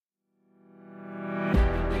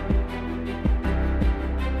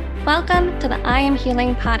Welcome to the I Am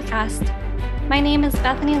Healing podcast. My name is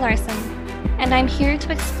Bethany Larson, and I'm here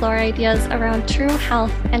to explore ideas around true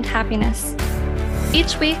health and happiness.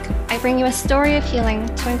 Each week, I bring you a story of healing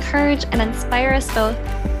to encourage and inspire us both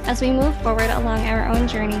as we move forward along our own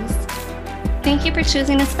journeys. Thank you for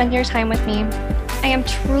choosing to spend your time with me. I am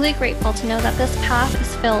truly grateful to know that this path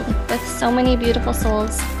is filled with so many beautiful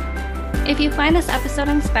souls. If you find this episode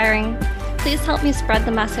inspiring, please help me spread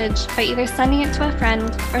the message by either sending it to a friend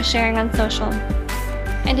or sharing on social.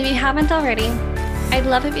 And if you haven't already, I'd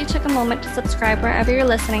love if you took a moment to subscribe wherever you're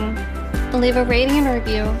listening, and leave a rating and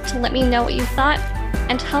review to let me know what you thought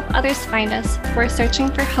and to help others find us who are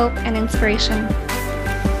searching for hope and inspiration.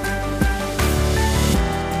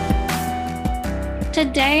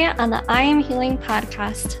 Today on the I Am Healing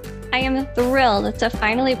podcast, I am thrilled to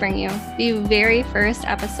finally bring you the very first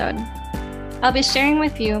episode. I'll be sharing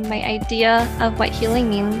with you my idea of what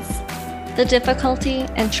healing means, the difficulty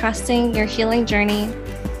in trusting your healing journey,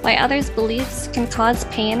 why others' beliefs can cause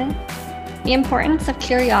pain, the importance of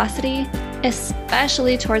curiosity,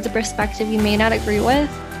 especially towards a perspective you may not agree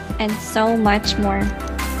with, and so much more.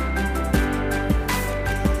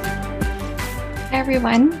 Hi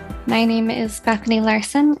everyone, my name is Bethany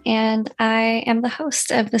Larson, and I am the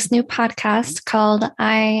host of this new podcast called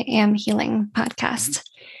I Am Healing Podcast.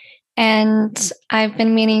 And I've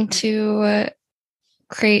been meaning to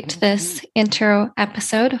create this intro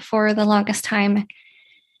episode for the longest time.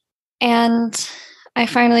 And I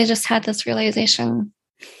finally just had this realization.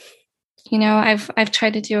 You know, I've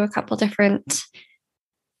tried to do a couple different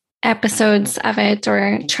episodes of it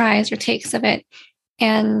or tries or takes of it.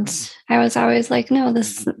 And I was always like, no,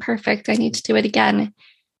 this isn't perfect. I need to do it again.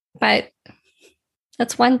 But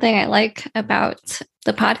that's one thing I like about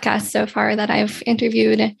the podcast so far, that I've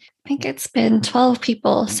interviewed. I think it's been 12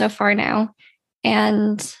 people so far now.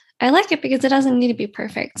 And I like it because it doesn't need to be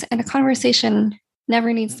perfect. And a conversation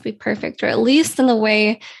never needs to be perfect, or at least in the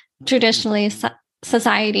way traditionally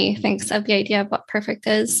society thinks of the idea of what perfect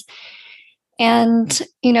is. And,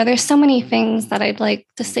 you know, there's so many things that I'd like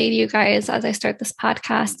to say to you guys as I start this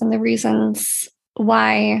podcast, and the reasons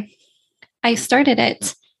why I started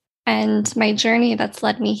it and my journey that's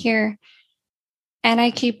led me here. And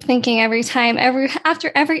I keep thinking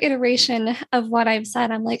after every iteration of what I've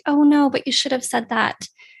said, I'm like, oh no, but you should have said that.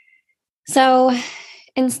 So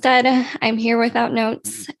instead, I'm here without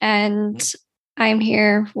notes, and I'm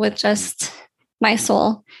here with just my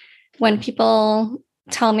soul. When people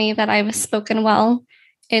tell me that I've spoken well,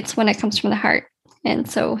 it's when it comes from the heart. And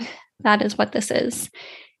so that is what this is.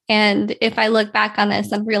 And if I look back on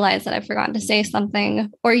this and realize that I've forgotten to say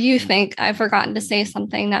something, or you think I've forgotten to say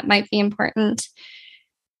something that might be important,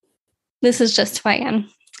 this is just who I am.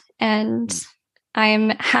 And I'm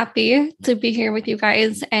happy to be here with you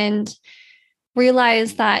guys and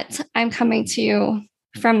realize that I'm coming to you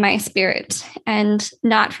from my spirit and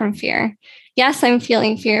not from fear. Yes, I'm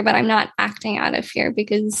feeling fear, but I'm not acting out of fear,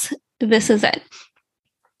 because this is it.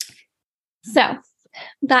 So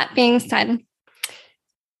that being said,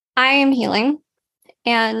 I am healing,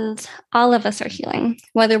 and all of us are healing,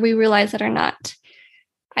 whether we realize it or not.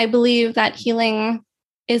 I believe that healing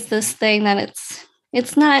is this thing that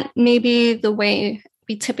it's not maybe the way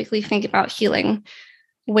we typically think about healing,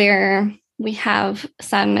 where we have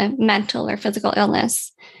some mental or physical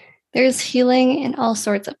illness. There's healing in all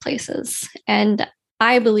sorts of places. And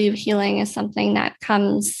I believe healing is something that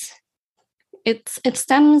the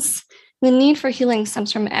need for healing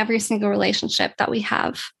stems from every single relationship that we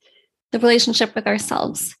have. The relationship with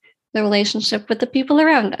ourselves, the relationship with the people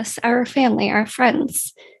around us, our family, our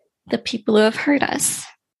friends, the people who have hurt us.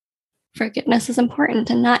 Forgiveness is important,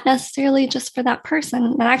 and not necessarily just for that person,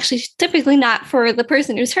 and actually typically not for the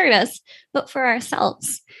person who's hurt us, but for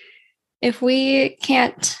ourselves. If we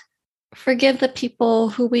can't forgive the people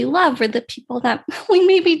who we love, or the people that we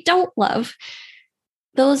maybe don't love,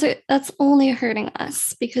 that's only hurting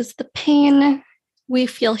us, because the pain we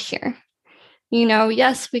feel here. You know,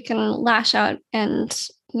 yes, we can lash out and,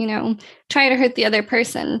 you know, try to hurt the other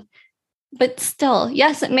person. But still,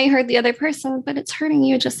 yes, it may hurt the other person, but it's hurting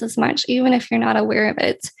you just as much, even if you're not aware of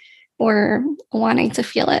it or wanting to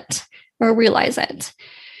feel it or realize it.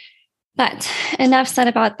 But enough said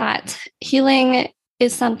about that. Healing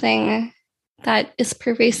is something that is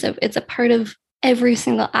pervasive. It's a part of every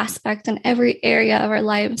single aspect and every area of our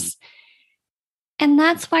lives. And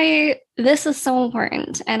that's why this is so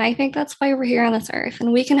important. And I think that's why we're here on this earth.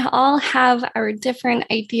 And we can all have our different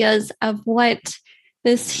ideas of what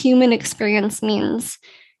this human experience means.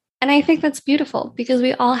 And I think that's beautiful, because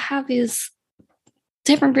we all have these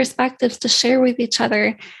different perspectives to share with each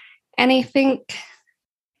other. And I think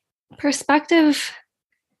perspective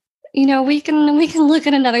we can look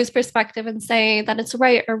at another's perspective and say that it's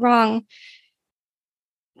right or wrong,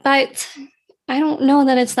 but I don't know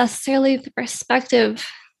that it's necessarily the perspective.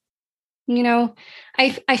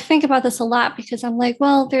 I think about this a lot because I'm like,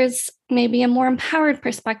 well, there's maybe a more empowered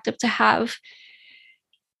perspective to have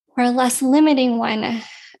or a less limiting one.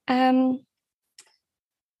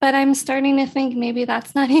 But I'm starting to think maybe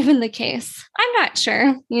that's not even the case. I'm not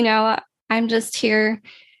sure. I'm just here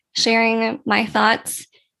sharing my thoughts.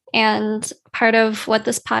 And part of what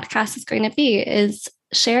this podcast is going to be is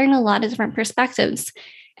sharing a lot of different perspectives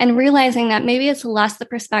and realizing that maybe it's less the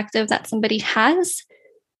perspective that somebody has,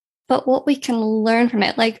 but what we can learn from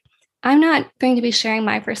it. Like, I'm not going to be sharing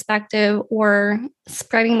my perspective or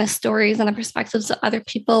spreading the stories and the perspectives of other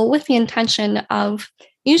people with the intention of,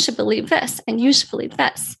 you should believe this and you should believe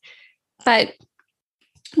this. But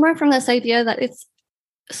more from this idea that it's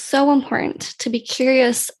so important to be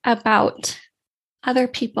curious about other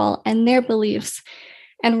people and their beliefs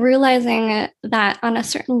and realizing that on a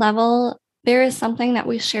certain level, there is something that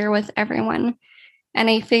we share with everyone. And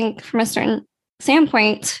I think from a certain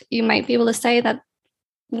standpoint, you might be able to say that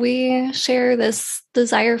we share this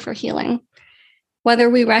desire for healing,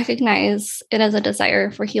 whether we recognize it as a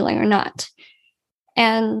desire for healing or not.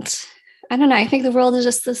 And I don't know, I think the world is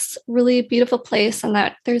just this really beautiful place and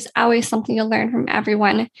that there's always something to learn from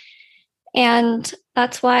everyone. And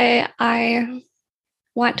that's why I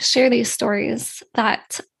want to share these stories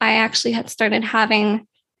that I actually had started having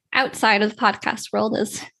outside of the podcast world.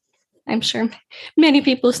 As I'm sure many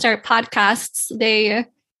people start podcasts, they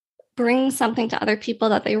bring something to other people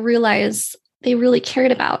that they realize they really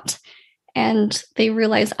cared about. And they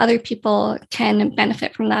realize other people can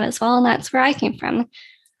benefit from that as well. And that's where I came from.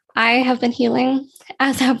 I have been healing,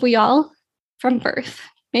 as have we all, from birth,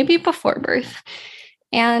 maybe before birth.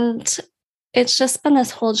 And it's just been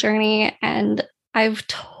this whole journey. And I've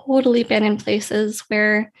totally been in places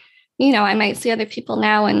where, I might see other people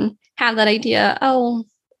now and have that idea, oh,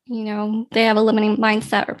 they have a limiting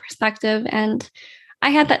mindset or perspective. And I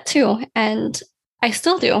had that too. And I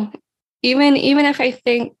still do, even if I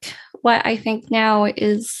think what I think now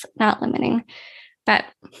is not limiting. But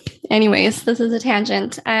anyways, this is a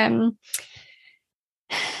tangent.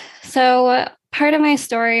 So part of my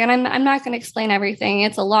story, and I'm not going to explain everything.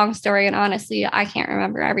 It's a long story. And honestly, I can't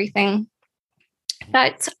remember everything.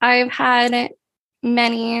 But I've had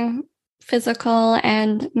many physical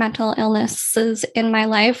and mental illnesses in my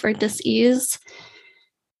life or dis-ease.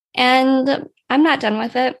 And I'm not done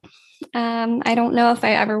with it. I don't know if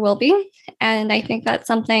I ever will be. And I think that's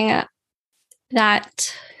something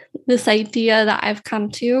that this idea that I've come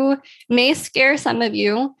to may scare some of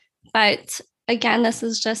you, but again, this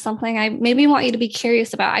is just something I maybe want you to be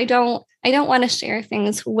curious about. I don't want to share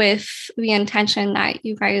things with the intention that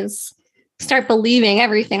you guys start believing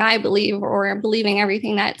everything I believe or believing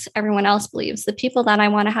everything that everyone else believes. The people that I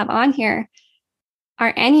want to have on here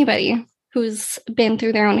are anybody who's been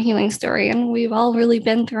through their own healing story. And we've all really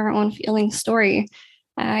been through our own healing story.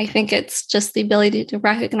 I think it's just the ability to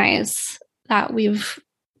recognize that we've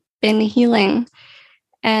been healing.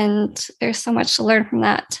 And there's so much to learn from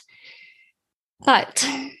that. But,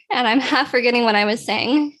 and I'm half forgetting what I was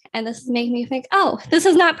saying. And this is making me think, oh, this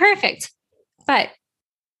is not perfect. But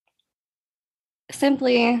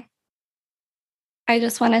simply, I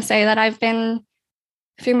just want to say that I've been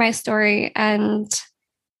through my story and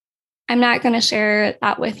I'm not going to share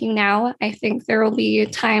that with you now. I think there will be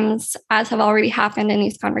times, as have already happened in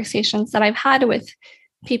these conversations that I've had with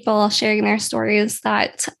people sharing their stories,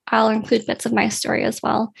 that I'll include bits of my story as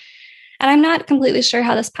well. And I'm not completely sure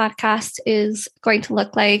how this podcast is going to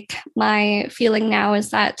look like. My feeling now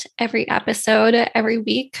is that every episode, every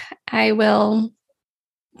week, I will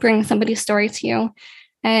bring somebody's story to you.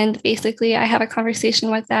 And basically, I have a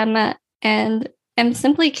conversation with them and am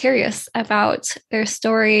simply curious about their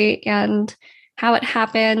story and how it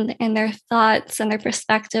happened and their thoughts and their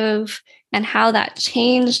perspective and how that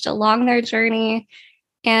changed along their journey.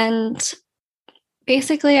 And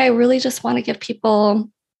basically, I really just want to give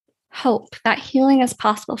people hope that healing is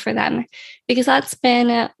possible for them, because that's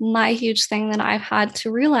been my huge thing that I've had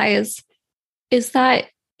to realize is that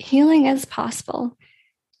healing is possible.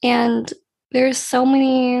 And there's so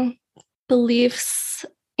many beliefs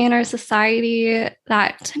in our society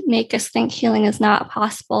that make us think healing is not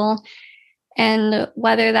possible. And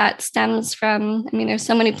whether that stems from, there's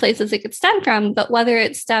so many places it could stem from, but whether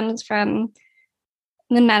it stems from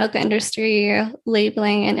the medical industry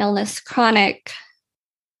labeling an illness chronic,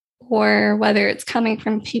 or whether it's coming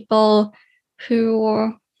from people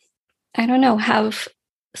who, I don't know, have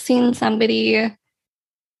seen somebody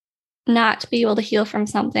not be able to heal from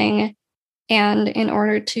something And in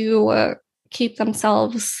order to keep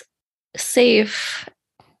themselves safe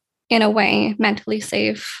in a way, mentally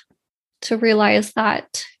safe, to realize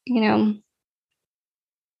that,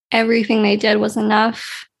 everything they did was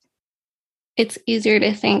enough, it's easier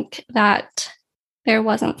to think that there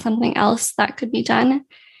wasn't something else that could be done.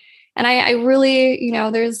 And I really,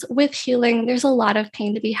 with healing, there's a lot of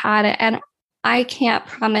pain to be had. And I can't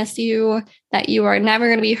promise you that you are never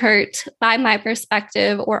going to be hurt by my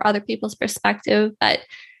perspective or other people's perspective, but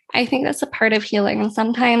I think that's a part of healing. And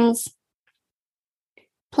sometimes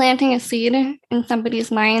planting a seed in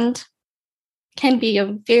somebody's mind can be a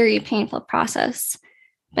very painful process.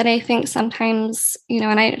 But I think sometimes,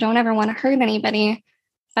 and I don't ever want to hurt anybody,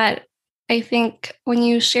 but I think when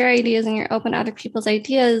you share ideas and you're open to other people's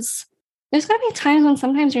ideas, there's going to be times when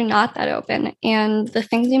sometimes you're not that open and the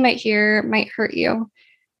things you might hear might hurt you.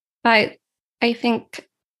 But I think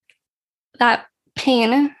that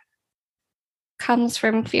pain comes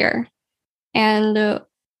from fear. And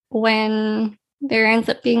when there ends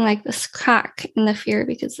up being like this crack in the fear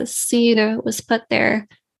because the seed was put there,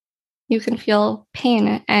 you can feel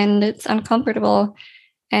pain and it's uncomfortable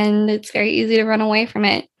and it's very easy to run away from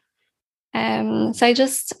it. So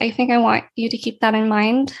I think I want you to keep that in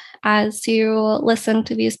mind as you listen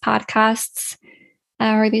to these podcasts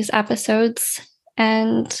or these episodes,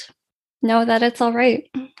 and know that it's all right.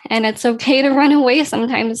 And it's okay to run away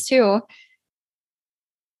sometimes too.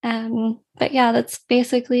 But yeah, that's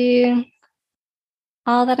basically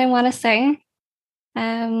all that I want to say.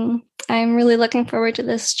 I'm really looking forward to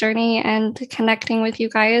this journey and to connecting with you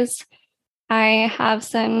guys. I have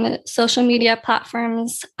some social media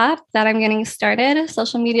platforms up that I'm getting started.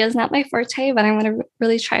 Social media is not my forte, but I'm going to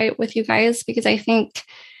really try it with you guys because I think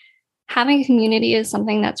having a community is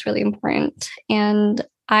something that's really important. And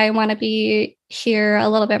I want to be here a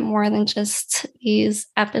little bit more than just these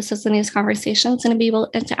episodes and these conversations, and to be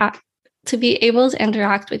able to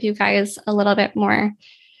interact with you guys a little bit more.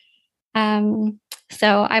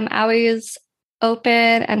 So I'm always open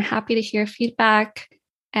and happy to hear feedback.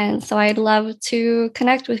 And so I'd love to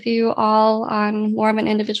connect with you all on more of an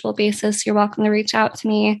individual basis. You're welcome to reach out to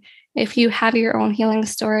me. If you have your own healing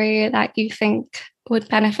story that you think would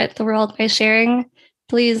benefit the world by sharing,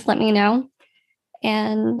 please let me know.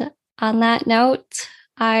 And on that note,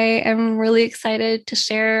 I am really excited to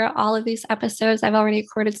share all of these episodes I've already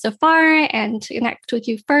recorded so far and to connect with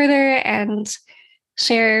you further and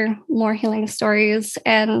share more healing stories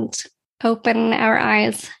and open our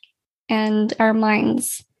eyes and our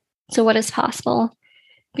minds to what is possible.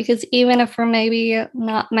 Because even if we're maybe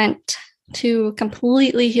not meant to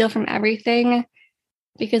completely heal from everything,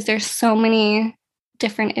 because there's so many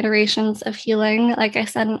different iterations of healing, like I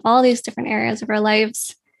said, in all these different areas of our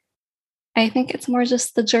lives, I think it's more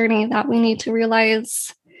just the journey that we need to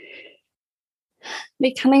realize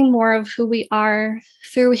becoming more of who we are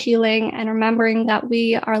through healing and remembering that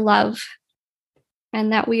we are love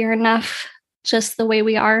and that we are enough just the way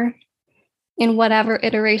we are in whatever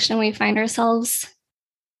iteration we find ourselves.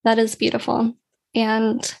 That is beautiful.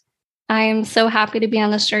 And I am so happy to be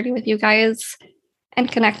on this journey with you guys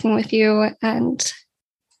and connecting with you. And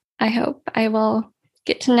I hope I will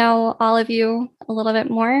get to know all of you a little bit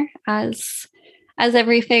more as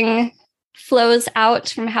everything flows out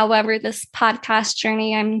from however this podcast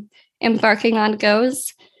journey I'm embarking on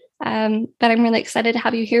goes. But I'm really excited to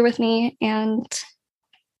have you here with me, and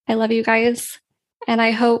I love you guys. And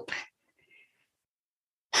I hope,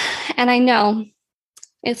 and I know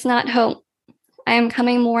it's not hope. I am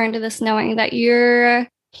coming more into this knowing that your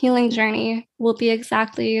healing journey will be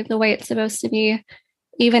exactly the way it's supposed to be,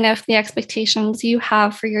 even if the expectations you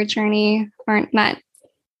have for your journey aren't met.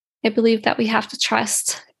 I believe that we have to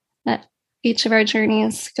trust that each of our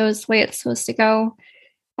journeys goes the way it's supposed to go.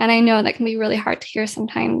 And I know that can be really hard to hear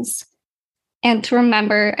sometimes. And to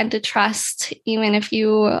remember and to trust, even if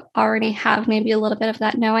you already have maybe a little bit of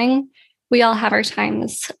that knowing, we all have our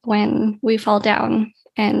times when we fall down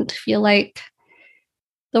and feel like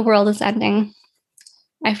the world is ending.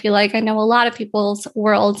 I feel like I know a lot of people's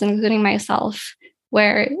worlds, including myself,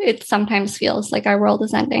 where it sometimes feels like our world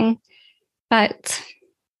is ending. But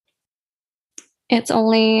there's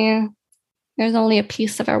only a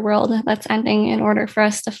piece of our world that's ending in order for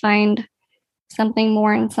us to find something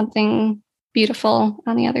more and something beautiful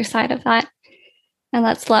on the other side of that. And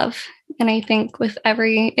that's love. And I think with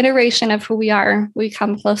every iteration of who we are, we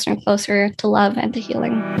come closer and closer to love and to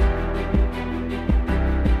healing.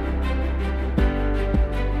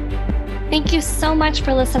 Thank you so much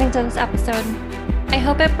for listening to this episode. I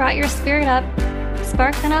hope it brought your spirit up,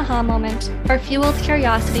 sparked an aha moment, or fueled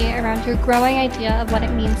curiosity around your growing idea of what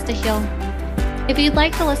it means to heal. If you'd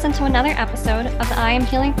like to listen to another episode of the I Am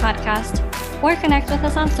Healing podcast or connect with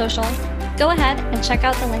us on social, go ahead and check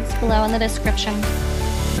out the links below in the description.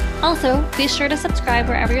 Also, be sure to subscribe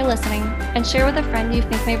wherever you're listening and share with a friend you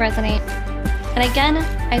think may resonate. And again,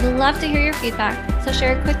 I'd love to hear your feedback, so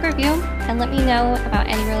share a quick review and let me know about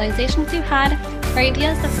any realizations you had or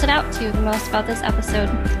ideas that stood out to you the most about this episode.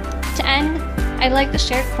 To end, I'd like to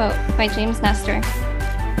share a quote by James Nestor.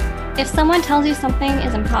 If someone tells you something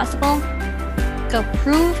is impossible, go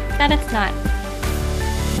prove that it's not.